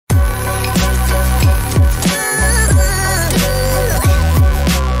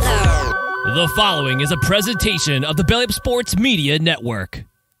The following is a presentation of the Belly Up Sports Media Network.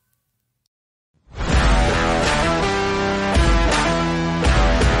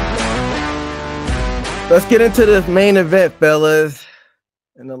 Let's get into this main event, fellas.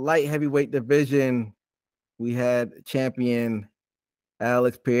 In the light heavyweight division, we had champion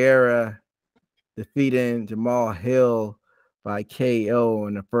Alex Pereira defeating Jamahal Hill by KO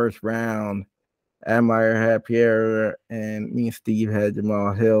in the first round. Admire had Pereira, and me and Steve had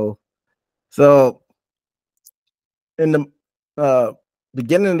Jamahal Hill. So, in the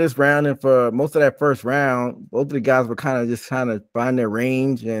beginning of this round and for most of that first round, both of the guys were kind of find their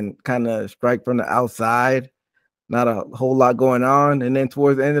range and kind of strike from the outside. Not a whole lot going on. And then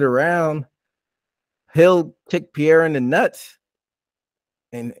towards the end of the round, Hill kicked Pereira in the nuts.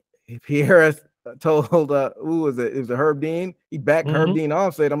 And Pereira told, who was it? It was Herb Dean. He backed Herb Dean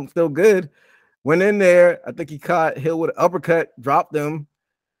off, said, I'm still good. Went in there. I think he caught Hill with an uppercut, dropped him,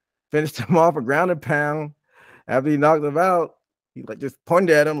 finished him off a ground and pound. After he knocked him out, he just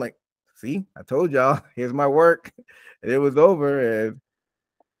pointed at him like, see, I told y'all, here's my work. And it was over. And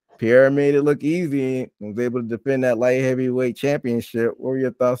Pereira made it look easy and was able to defend that light heavyweight championship. What were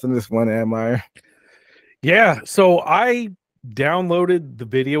your thoughts on this one, Admire? Yeah, so I downloaded the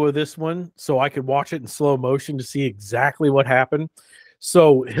video of this one so I could watch it in slow motion to see exactly what happened.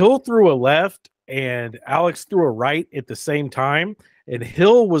 So Hill threw a left and Alex threw a right at the same time. And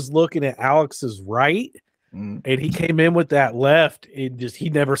Hill was looking at Alex's right, and he came in with that left. He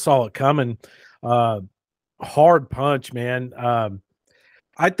never saw it coming. Hard punch, man.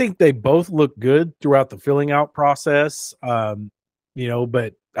 I think they both look good throughout the filling out process.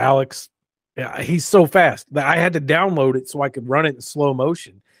 But Alex, he's so fast that I had to download it so I could run it in slow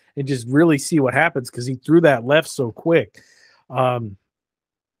motion and just really see what happens because he threw that left so quick. Hats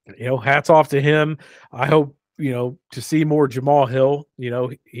off to him. I hope, to see more Jamahal Hill.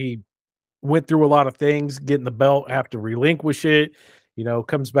 He went through a lot of things, getting the belt, have to relinquish it,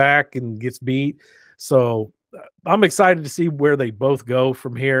 comes back and gets beat. So I'm excited to see where they both go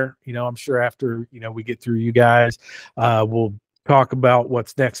from here. I'm sure after, we get through you guys, we'll talk about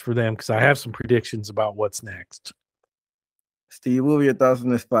what's next for them because I have some predictions about what's next. Steve, what were your thoughts on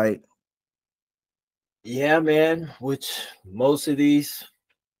this fight? Yeah, man, which most of these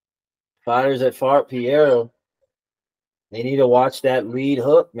fighters that fought Pereira, they need to watch that lead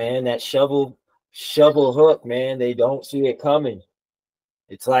hook, man, that shovel hook, man. They don't see it coming.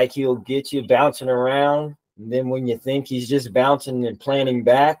 It's like he'll get you bouncing around, and then when you think he's just bouncing and planning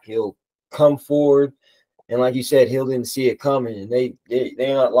back, he'll come forward. And like you said, Hill didn't see it coming, and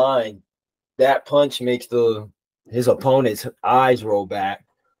they're not lying. That punch makes his opponent's eyes roll back.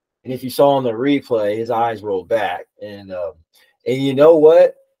 And if you saw on the replay, his eyes rolled back. And you know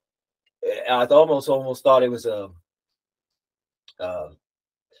what? I almost thought it was a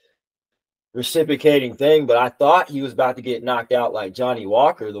reciprocating thing, but I thought he was about to get knocked out like Johnny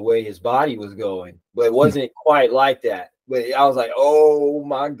Walker the way his body was going, but it wasn't quite like that. But I was like, oh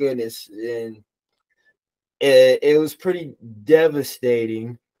my goodness. And it was pretty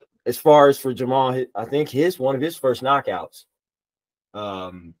devastating as far as for Jamahal. I think one of his first knockouts.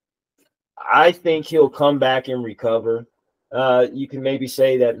 I think he'll come back and recover. You can maybe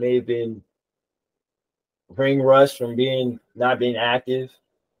say that may have been ring rust from not being active.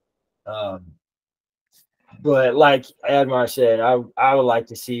 But like Admar said, I would like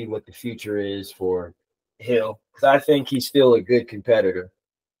to see what the future is for Hill because I think he's still a good competitor.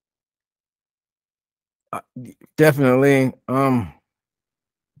 Definitely. Yeah,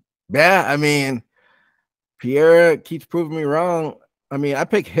 I mean, Pereira keeps proving me wrong. I mean, I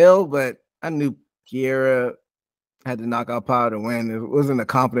picked Hill, but I knew Pereira had the knockout power to win. It wasn't a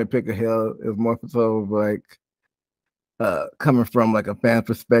confident pick of Hill. It was more so like coming from like a fan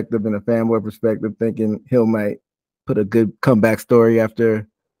perspective and a fanboy perspective, thinking Hill might put a good comeback story after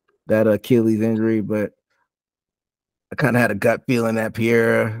that Achilles injury. But I kind of had a gut feeling that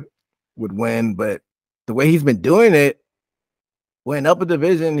Pereira would win. But the way he's been doing it, went up a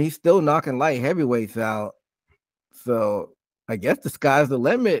division, he's still knocking light heavyweights out. So I guess the sky's the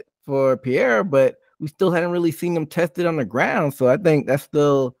limit for Pereira, but we still hadn't really seen him tested on the ground. So I think that's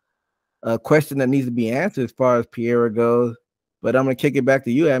still a question that needs to be answered as far as Pereira goes. But I'm going to kick it back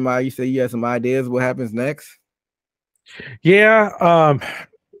to you, Emma. You say you have some ideas what happens next? Yeah.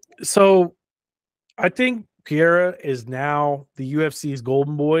 So I think Pereira is now the UFC's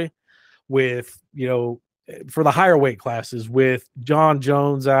golden boy with, for the higher weight classes with John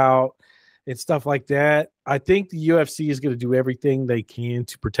Jones out and stuff like that. I think the UFC is going to do everything they can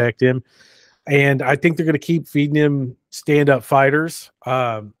to protect him. And I think they're going to keep feeding him stand-up fighters.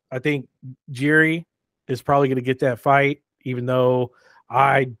 I think Jerry is probably going to get that fight, even though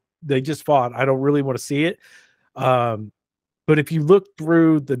I they just fought. I don't really want to see it. But if you look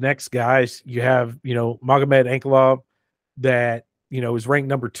through the next guys, you have, Magomed Ankalaev that, is ranked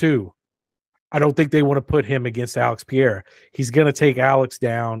number 2. I don't think they want to put him against Alex Pereira. He's going to take Alex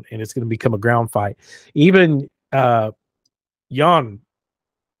down, and it's going to become a ground fight. Even Jan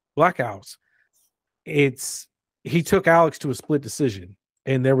Blackhouse, he took Alex to a split decision,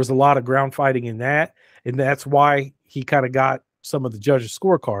 and there was a lot of ground fighting in that, and that's why he kind of got some of the judges'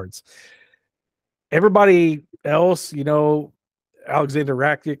 scorecards. Everybody else, Alexander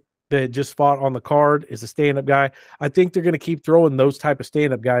Rakic that just fought on the card is a stand-up guy. I think they're going to keep throwing those type of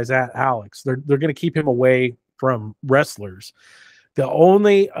stand-up guys at Alex. They're going to keep him away from wrestlers. The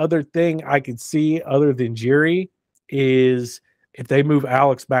only other thing I can see other than Jerry is if they move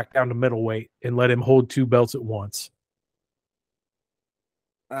Alex back down to middleweight and let him hold 2 belts at once.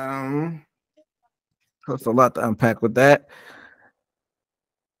 That's a lot to unpack with that.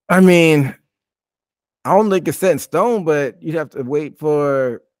 I mean, I don't think it's set in stone, but you'd have to wait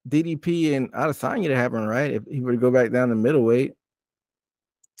for DDP and Adesanya to happen, right? If he were to go back down to middleweight.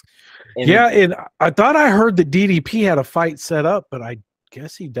 And I thought I heard that DDP had a fight set up, but I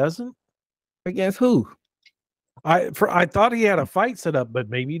guess he doesn't. Against who? I thought he had a fight set up, but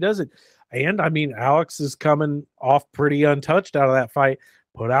maybe he doesn't. And I mean, Alex is coming off pretty untouched out of that fight.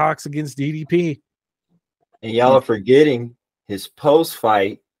 Put Alex against DDP. And y'all are forgetting his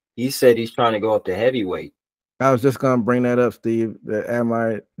post-fight. He said he's trying to go up to heavyweight. I was just gonna bring that up, Steve. That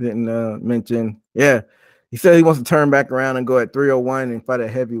Amar didn't mention. Yeah, he said he wants to turn back around and go at 301 and fight at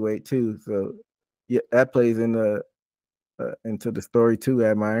heavyweight too. So yeah, that plays into the story too,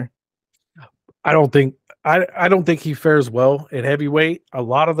 Amar. I don't think he fares well at heavyweight. A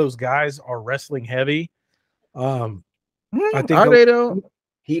lot of those guys are wrestling heavy. I think Are they though?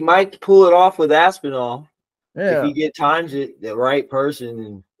 He might pull it off with Aspinall. Yeah, if he get times it the right person.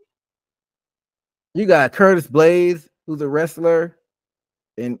 And you got Curtis Blaze, who's a wrestler,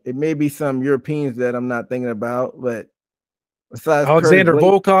 and it may be some Europeans that I'm not thinking about, but besides Alexander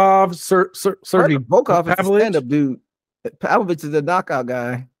Volkov, Sergey Volkov is a stand-up dude. Pavlovich is a knockout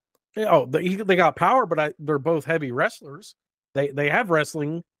guy. Oh, they got power, but they're both heavy wrestlers. They have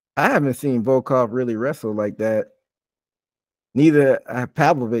wrestling. I haven't seen Volkov really wrestle like that. Neither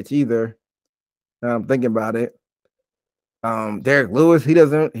Pavlovich either. I'm thinking about it. Derek Lewis, he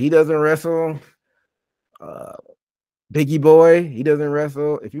doesn't wrestle. Biggie Boy, he doesn't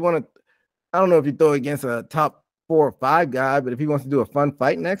wrestle. If you want to, I don't know if you throw against a top 4 or 5 guy, but if he wants to do a fun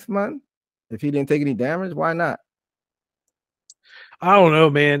fight next month, if he didn't take any damage, why not? I don't know,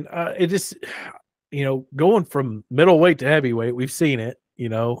 man. It just, going from middleweight to heavyweight, we've seen it.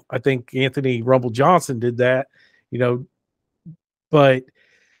 I think Anthony Rumble Johnson did that. But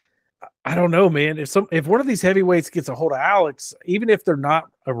I don't know, man. If one of these heavyweights gets a hold of Alex, even if they're not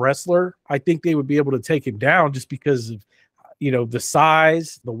a wrestler, I think they would be able to take him down just because of, the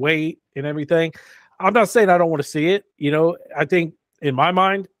size, the weight, and everything. I'm not saying I don't want to see it. I think in my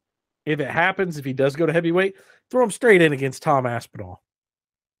mind, if it happens, if he does go to heavyweight, throw him straight in against Tom Aspinall.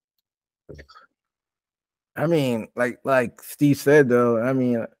 I mean, like Steve said, though, I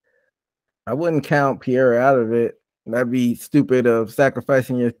mean, I wouldn't count Pierre out of it. That'd be stupid of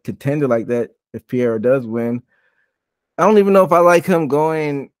sacrificing your contender like that if Pierre does win. I don't even know if I like him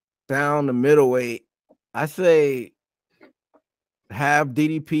going down the middleweight. I say have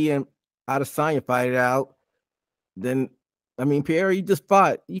DDP and Adesanya fight it out. Then, I mean, Pierre, you just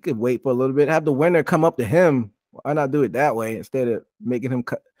fought. You could wait for a little bit. Have the winner come up to him. Why not do it that way instead of making him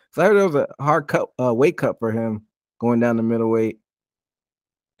cut? So I heard there was a hard cut, weight cut for him going down the middleweight.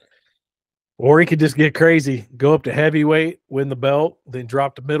 Or he could just get crazy, go up to heavyweight, win the belt, then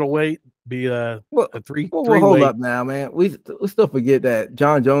drop to middleweight, be a three. Well, hold up now, man. We still forget that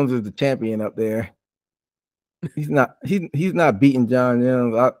John Jones is the champion up there. He's not beating John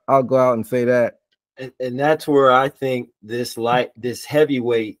Jones. I'll go out and say that. And that's where I think this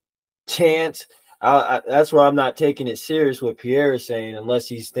heavyweight chance. That's where I'm not taking it serious what Pierre is saying unless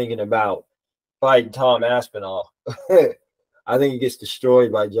he's thinking about fighting Tom Aspinall. I think he gets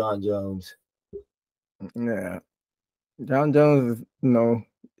destroyed by John Jones. Yeah. John Jones is,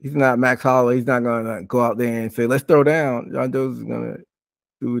 he's not Max Holloway. He's not going to go out there and say, let's throw down. John Jones is going to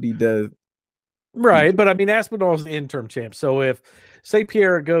do what he does. Right. But I mean, Aspinall's the interim champ. So if, say,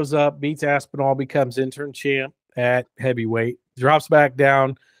 Pierre goes up, beats Aspinall, becomes interim champ at heavyweight, drops back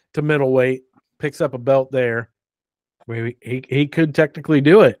down to middleweight, picks up a belt there, he could technically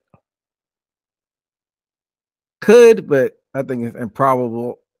do it. Could, but I think it's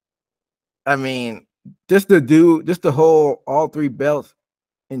improbable. I mean, just to hold all 3 belts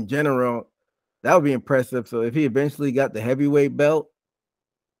in general, that would be impressive. So if he eventually got the heavyweight belt,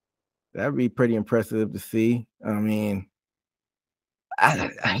 That'd be pretty impressive to see. I mean,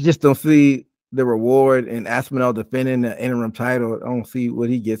 I just don't see the reward in Aspinall defending the interim title. I don't see what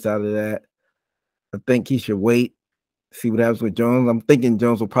he gets out of that. I think he should wait, see what happens with Jones. I'm thinking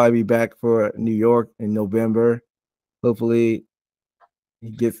Jones will probably be back for New York in November. Hopefully he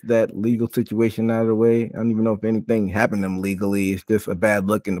gets that legal situation out of the way. I don't even know if anything happened to him legally. It's just a bad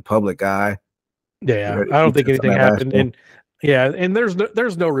look in the public eye. Yeah, I don't think anything happened. And and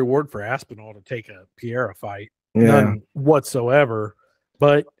there's no reward for Aspinall to take a Pereira fight. None whatsoever.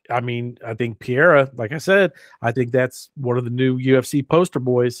 But I mean, I think Pereira, like I said, I think that's one of the new UFC poster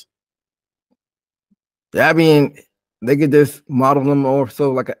boys. Yeah, I mean, they could just model him more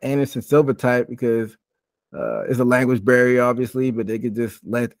so like an Anderson Silva type because it's a language barrier, obviously, but they could just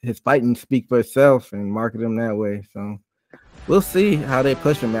let his fighting speak for itself and market him that way. So we'll see how they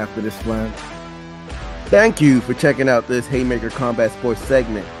push him after this one. Thank you for checking out this Haymaker Combat Sports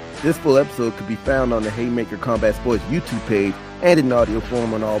segment. This full episode could be found on the Haymaker Combat Sports YouTube page and in audio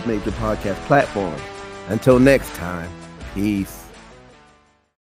form on all major podcast platforms. Until next time, peace.